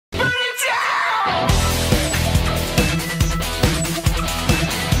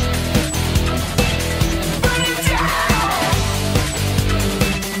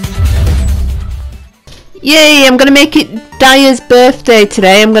Yay, I'm gonna make it Daiya's birthday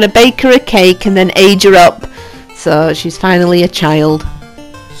today. I'm gonna bake her a cake and then age her up. So she's finally a child.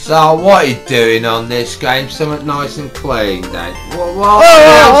 So what are you doing on this game? Something nice and clean then. Oh,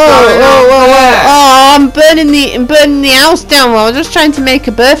 I'm burning the house down. I was just trying to make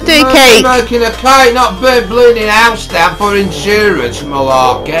a birthday cake. You're making a cake, not burning the house down for insurance,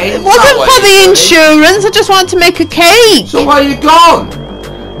 malarkey. It wasn't for the insurance, I just wanted to make a cake. So where you gone?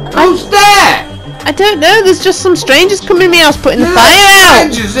 Who's there? I don't know, there's just some strangers coming in my house putting the fire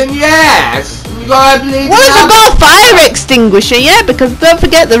out. Strangers and yes. You got a bleeding Well, I've got a fire extinguisher, yeah, because don't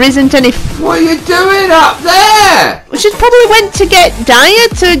forget there isn't any... What are you doing up there? Well, she probably went to get Daiya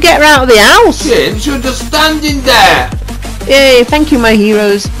to get her out of the house. Jim, you're just standing there. Yay, thank you, my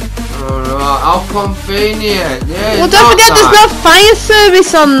heroes. Alright, how convenient. Yeah, well, don't forget there's no fire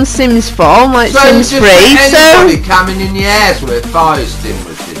service on Sims 4, like Sims 3, so... anybody coming in the house with a fire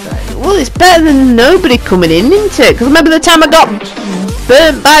extinguisher today. Well, it's better than nobody coming in, isn't it? Because remember the time I got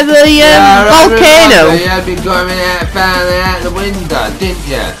burnt by the volcano? You'd be going out the window, didn't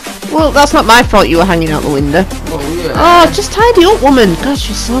you? Well, that's not my fault you were hanging out the window. Oh, yeah. Oh, just tidy up, woman. Gosh,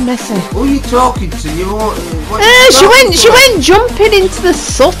 you're so messy. Who are you talking to? She went jumping into the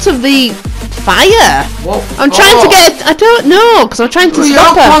soot of the fire. What? I'm trying to get... I don't know, because I'm trying to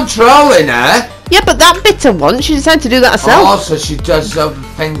stop her. You're controlling her. Yeah, but that bitter one, she decided to do that herself. Oh, so she does other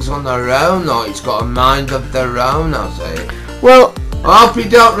things on her own, or it's got a mind of their own, I say. Well... I hope you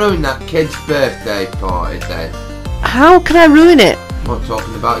don't ruin that kid's birthday party then. How can I ruin it? I'm not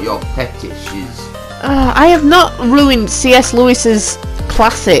talking about your fetishes. I have not ruined C.S. Lewis's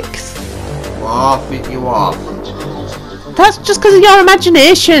classics. Well, I think you are. That's just because of your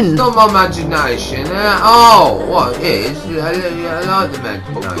imagination. It's not my imagination. Oh, what it is? I like the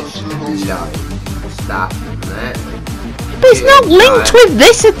imagination. Stuff and that. But it's not linked with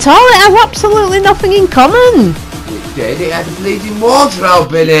this at all. It has absolutely nothing in common. It had a bleeding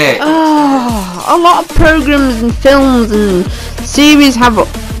wardrobe in it. Oh, a lot of programs and films and series have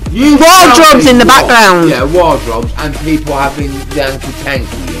wardrobes in the background. Yeah, wardrobes and people having Yankee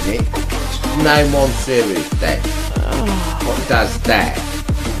Tanky in it. Name one series then. What does that?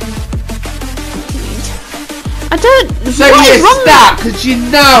 I don't... So you start because you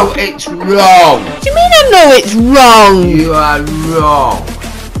know it's wrong. What do you mean I know it's wrong? You are wrong.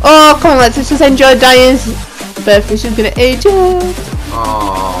 Oh, come on, let's just enjoy Daiya's birthday. She's going to age up.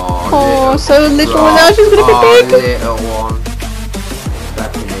 Oh, so little one now. She's going to be big. Little one. What's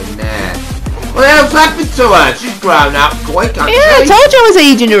happening in there? What else happened to her? She's grown up quick, hasn't she? Yeah, I told you I was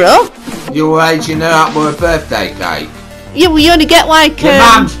aging her up. You were aging her up with a birthday cake. Yeah, well, you only get like... Your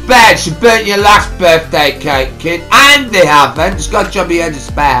mum's bad. She burnt your last birthday cake, kid. And the oven. It's got a job you had a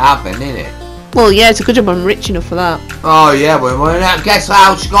spare oven, innit? Well, yeah, it's a good job I'm rich enough for that. Oh, yeah, well, guess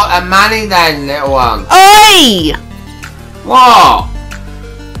how she got her money then, little one? Oi! What?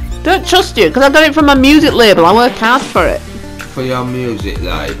 Don't trust you, because I got it from my music label. I work hard for it. For your music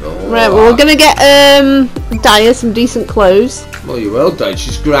label? Right, well, we're going to get Daiya some decent clothes. Well, you will do.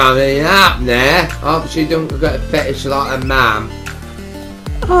 She's growing up now. Hope she don't get a fetish like her mum.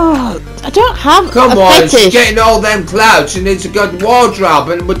 Oh, I don't have a Come on, fetish. she's getting all them clothes. She needs a good wardrobe,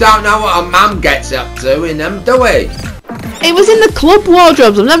 and we don't know what her mum gets up to in them, do we? It was in the club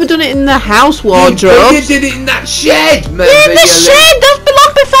wardrobes. I've never done it in the house wardrobes. You did it in that shed, man. Yeah, in the shed. That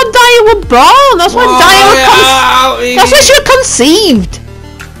belonged before Daiya was born. That's when that's when she was conceived.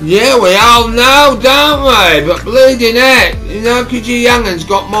 Yeah, we all know, don't we? But bleeding heck, you know, because your youngun's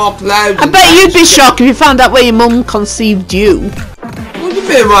got more clothes. I bet you'd be shocked if you found out where your mum conceived you. What do you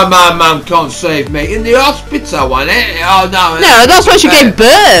mean why my mum conceived me? In the hospital, wasn't it? Oh, no. No, that's when she gave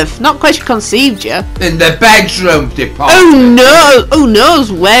birth, not when she conceived you. In the bedroom department. Oh, no. Oh,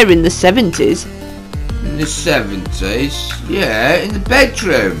 knows where in the 70s. In the 70s? Yeah, in the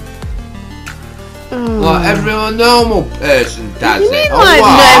bedroom. Oh. Like every normal person does What do you it. mean like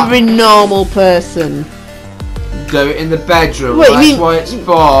every normal person? Do it in the bedroom. What, That's what it's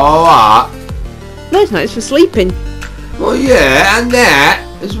for, alright? No, it's not. It's for sleeping. Well, yeah, and that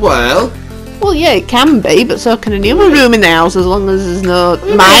as well. Well, yeah, it can be, but so can any other room in the house as long as there's no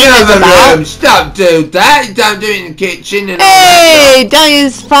minors Other about. rooms, don't do that. Don't do it in the kitchen and Hey,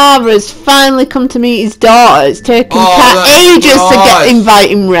 Daiya's father has finally come to meet his daughter. It's taken ages to get invite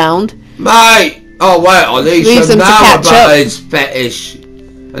him round. Mate! Oh wait, I need Leaves to him know to catch about up. his fetish.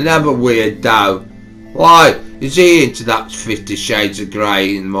 Another weirdo. Why? Is he into that 50 Shades of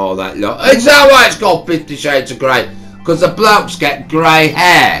Grey and all that lot? Is that why it's called 50 Shades of Grey? Because the blokes get grey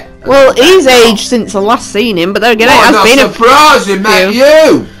hair. Well, he's aged since I last seen him, but then again, it has been a surprised he met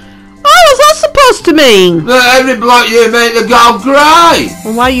you. Oh, what's that supposed to mean? Every bloke you make the go grey.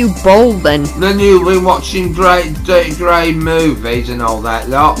 Well, why are you bold then? Then you've been watching dirty grey movies and all that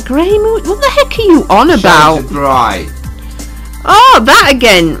lot. Grey movie? What the heck are you on about? Shades of grey. Oh, that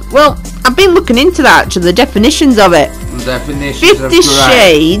again. Well, I've been looking into that, actually, the definitions of it. Definitions 50 of grey.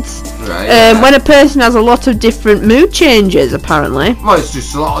 Shades. Right, when a person has a lot of different mood changes, apparently. Well, it's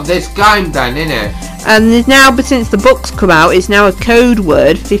just a lot of this game then, isn't it? And there's now, but since the book's come out, it's now a code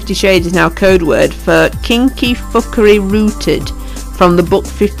word. 50 Shades is now a code word for kinky fuckery rooted from the book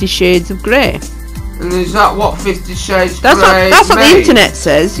 50 Shades of Grey. And is that what 50 Shades That's Grey what the means? internet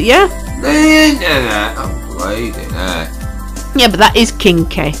says, yeah. The internet? I'm reading that. Yeah, but that is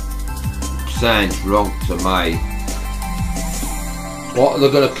kinky. Sounds wrong to me. What are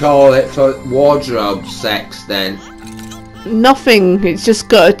they going to call it for wardrobe sex then? Nothing. It's just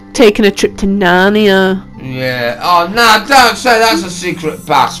taken a trip to Narnia. Yeah. Oh no! Don't say that's a secret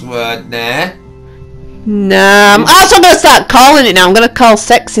password there. Nah. I'm also going to start calling it now. I'm going to call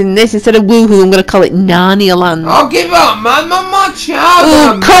sex in this instead of woohoo. I'm going to call it Narnia Land. Oh, give up, man! My child.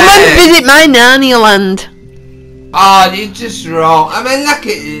 Oh, come and visit my Narnia Land. Oh, you're just wrong. I mean, look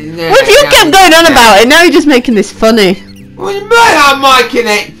at you. Well, if you kept going on about it, now you're just making this funny. What do you mean I'm making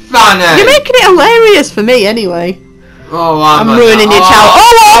it funny? You're making it hilarious for me, anyway. Oh, I'm ruining your child.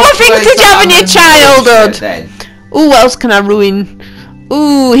 Oh, what things did you have in your childhood? Oh, what else can I ruin?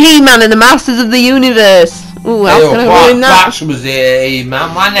 Ooh, He-Man and the Masters of the Universe. Ooh, how can I ruin that? That was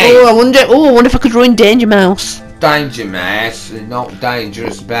He-Man, wasn't he? Oh, I wonder if I could ruin Danger Mouse. Danger Mouse, not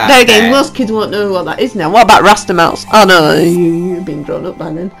dangerous about there again, most kids won't know what that is now. What about Rasta Mouse? Oh no, you've been grown up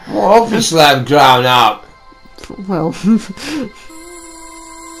by then. Well, obviously I'm grown up. Well,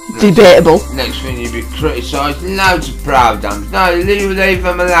 debatable. Next thing you'll be criticised, loads of programs. No, leave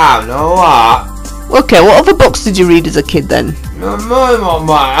them alone, alright? Okay, what other books did you read as a kid then? I'm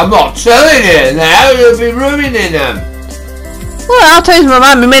not telling you now, you'll be ruining them. Well, I'll tell you my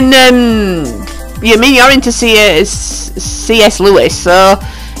mum. I mean, you're into C.S. Lewis, so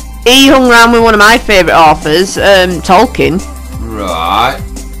he hung around with one of my favourite authors, Tolkien. Right.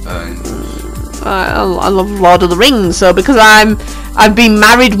 I love Lord of the Rings, so because I've been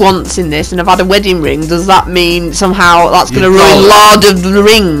married once in this and I've had a wedding ring, does that mean somehow that's going to ruin Lord of the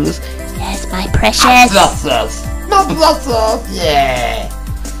Rings? Yes, my precious. My precious. Yeah.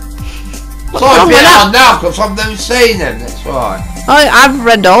 What's wrong with that? Now, because I've never seen them, that's why. I've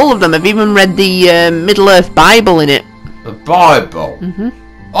read all of them. I've even read the Middle-earth Bible in it. The Bible? Mm-hmm.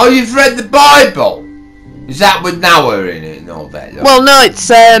 Oh, you've read the Bible? Is that with Noah in it and all that? Look? Well, no, it's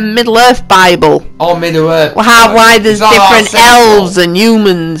Middle-earth Bible. Oh, Middle-earth. Well, why there's different elves and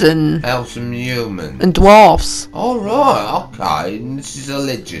humans and... Elves and humans. And dwarfs. Oh, right, okay. And this is a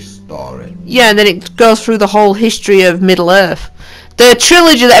religious story. Yeah, and then it goes through the whole history of Middle-earth. The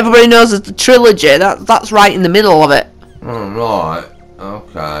trilogy that everybody knows as the trilogy, that's right in the middle of it. Oh, right.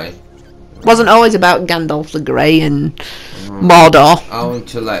 Okay. Wasn't always about Gandalf the Grey and Mordor. How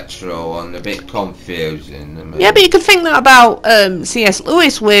intellectual and a bit confusing. I mean. Yeah, but you could think that about C.S.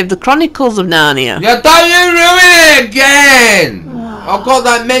 Lewis with the Chronicles of Narnia. Yeah, don't you ruin it again! I've got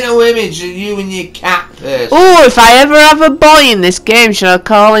that mental image of you and your cat person. Oh, if I ever have a boy in this game, shall I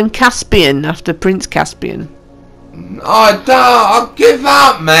call him Caspian after Prince Caspian? I'll give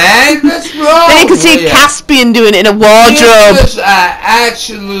up, man. That's wrong. Then you can see Caspian doing it in a wardrobe. That's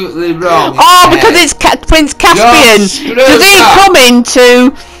absolutely wrong. Oh, because it's Prince Caspian. Does he come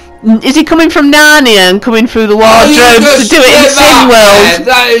into? Is he coming from Narnia and coming through the wardrobe to do it in SimWorld?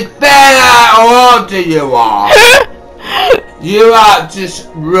 That is better out of order. You are. You are just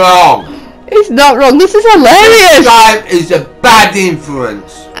wrong. It's not wrong. This is hilarious. This guy is a bad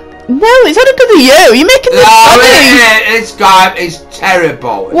influence. No, it's only because of you. You're making this funny. This guy is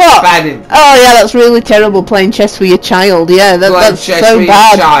terrible. It's what? Bad influence. Oh yeah, that's really terrible. Playing chess with your child. Yeah, that's chess so with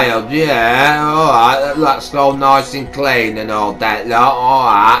bad. Your child. Yeah, all right. That's all nice and clean and all that. All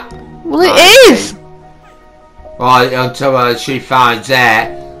right. Well, it is. Right, until she finds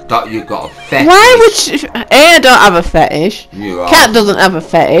out that you've got a fetish. Why would she? I don't have a fetish. You are. Cat doesn't have a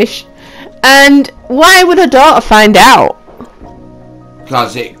fetish. And why would her daughter find out?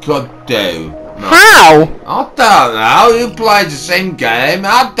 Because it could do. How? I don't know. You played the same game.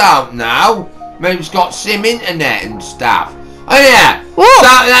 I don't know. Maybe it's got sim internet and stuff. Oh yeah. What? So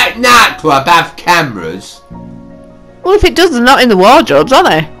that nightclub have cameras. Well, if it does, they're not in the wardrobes, are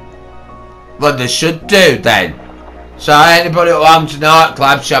they? Well, they should do then. So anybody who owns a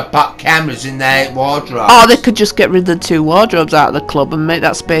nightclub should put cameras in their wardrobes. Or they could just get rid of the 2 wardrobes out of the club and make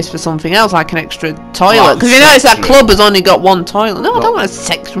that space for something else, like an extra toilet. Because you notice that club has only got 1 toilet. No, I don't want a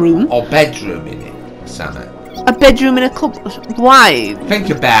sex room. Or bedroom in it, Sammy. A bedroom in a club? Why?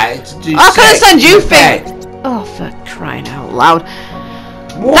 Think about it. I can understand you think. Oh, for crying out loud.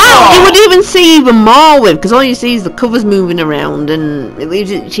 What? That you would even see even more with, because all you see is the covers moving around and it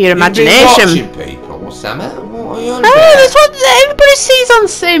leaves it to your imagination. You've been watching people, Sammy? What are you on Oh, about? that's what everybody sees on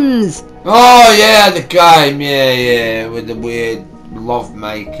Sims. Oh yeah, the game, yeah, with the weird love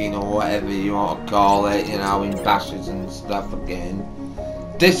making or whatever you want to call it, you know, in bashes and stuff again.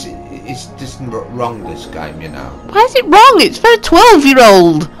 This is wrong, this game, you know. Why is it wrong? It's for a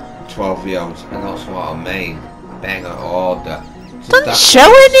 12-year-old. 12-year-olds, and that's what I mean. Bang out order. Don't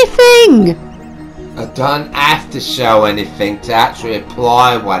show anything. I don't have to show anything to actually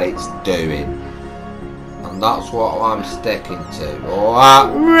apply what it's doing. And that's what I'm sticking to,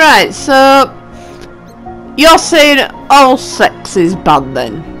 alright? Right, so you're saying all sex is bad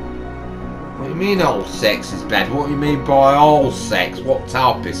then? What do you mean all sex is bad? What do you mean by all sex? What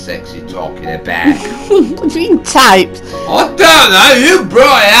type of sex are you talking about? What do you mean types? I don't know, you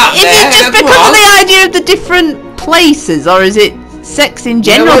brought it up Is there. it just because of the idea of the different places, or is it sex in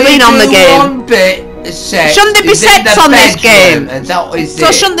general being on the game? One bit of sex. Shouldn't there be sex on this game? And that is So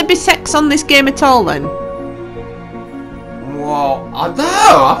it. shouldn't there be sex on this game at all then? Well, I don't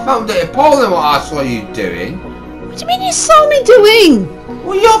know. I found it appalling what I saw you doing. What do you mean you saw me doing?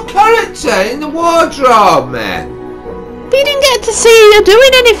 Well, your character in the wardrobe, man. But you didn't get to see you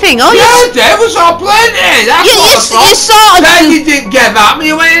doing anything. Oh, Yeah, there was all plenty. That's you saw Then you didn't give up.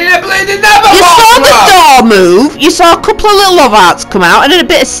 You went in a bleeding never. You saw the door move, you saw a couple of little love hearts come out, and then a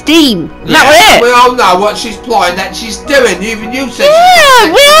bit of steam. Yeah, That was it. we all know what she's plotting, that she's doing. Even you said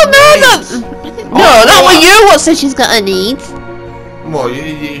Yeah, we all know that. No, that was you what said she's got her needs. Well,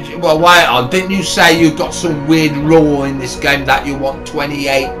 well, wait on. Didn't you say you got some weird rule in this game that you want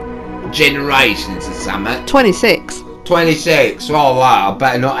 28 generations or something? 26. 26. All right, I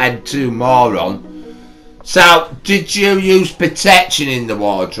better not add 2 more on. So, did you use protection in the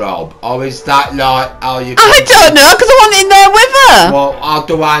wardrobe, or is that like how you? I don't know, because I want it in there with her. Well, how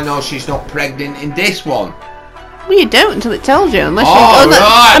do I know she's not pregnant in this one? Well, you don't until it tells you, unless Oh, you.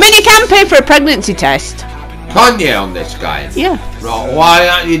 right. I mean, you can pay for a pregnancy test. Can you on this game? Yeah. Right, why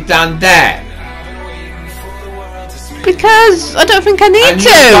aren't you done that? Because I don't think I need And to.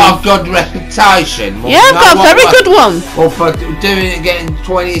 you've got a good reputation. Well, Yeah, I've got a very good one. Well, for doing it, getting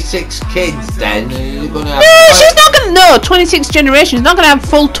 26 kids, then you're gonna have. No, she's not gonna. No, 26 generations. Not gonna have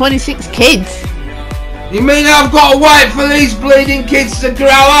full 26 kids. You mean I've got to wait for these bleeding kids to grow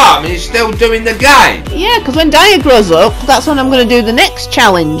up and you're still doing the game? Yeah, because when Daiya grows up, that's when I'm gonna do the next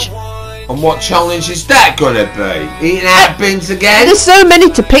challenge. And what challenge is that gonna be? Eating out bins again? There's so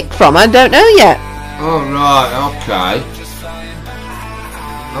many to pick from. I don't know yet. Oh right, okay.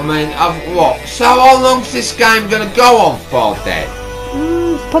 I mean, what? So how long's this game gonna go on for then?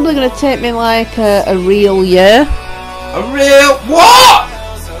 It's probably gonna take me like a real year. A real what?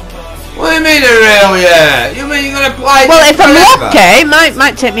 What do you mean a real year? You mean you're gonna play? Well, this if I'm forever? lucky, it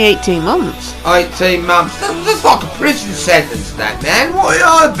might take me 18 months. 18 months. That's like a prison sentence, that man. What are you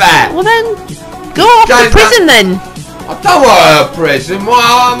on about? Well then, go off to prison then. I don't want a prison. Well,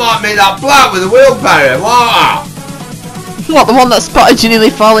 I might meet that bloke with a wheelbarrow. What? What, the one that spotted you nearly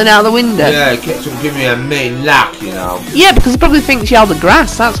falling out of the window? Yeah, he keeps on giving me a mean lack, you know. Yeah, because he probably thinks you're the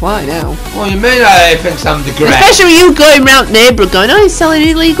grass, that's why now. What do you mean he thinks I'm the grass? Especially with you going round neighbourhood going, oh, he's selling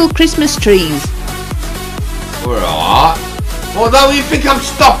illegal Christmas trees. Alright. What do you think I'm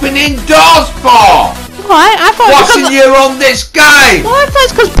stopping indoors for? What? I thought Watching you on this game! Well, I thought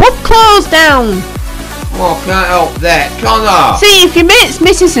it's because pub closed down. Well, can't help that, can I? See, if your mate's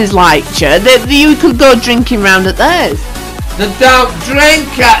missuses liked you, you could go drinking round at theirs. They don't drink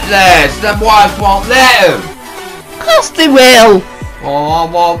at theirs. Their wife won't let them. Of course they will. Oh,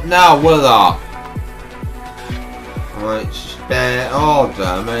 I won't now, will I? Right, spare order.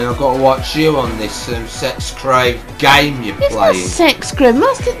 I mean, I've got to watch you on this sex-craved game you're It's not playing. sex crib.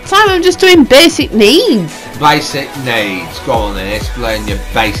 Most of the time I'm just doing basic needs. Basic needs. Go on then, explain your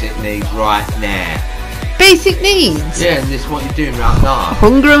basic needs right now. Basic needs? Yeah, and this is what you're doing right now.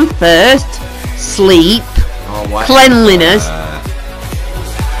 Hunger and thirst, sleep, Oh, wait. cleanliness,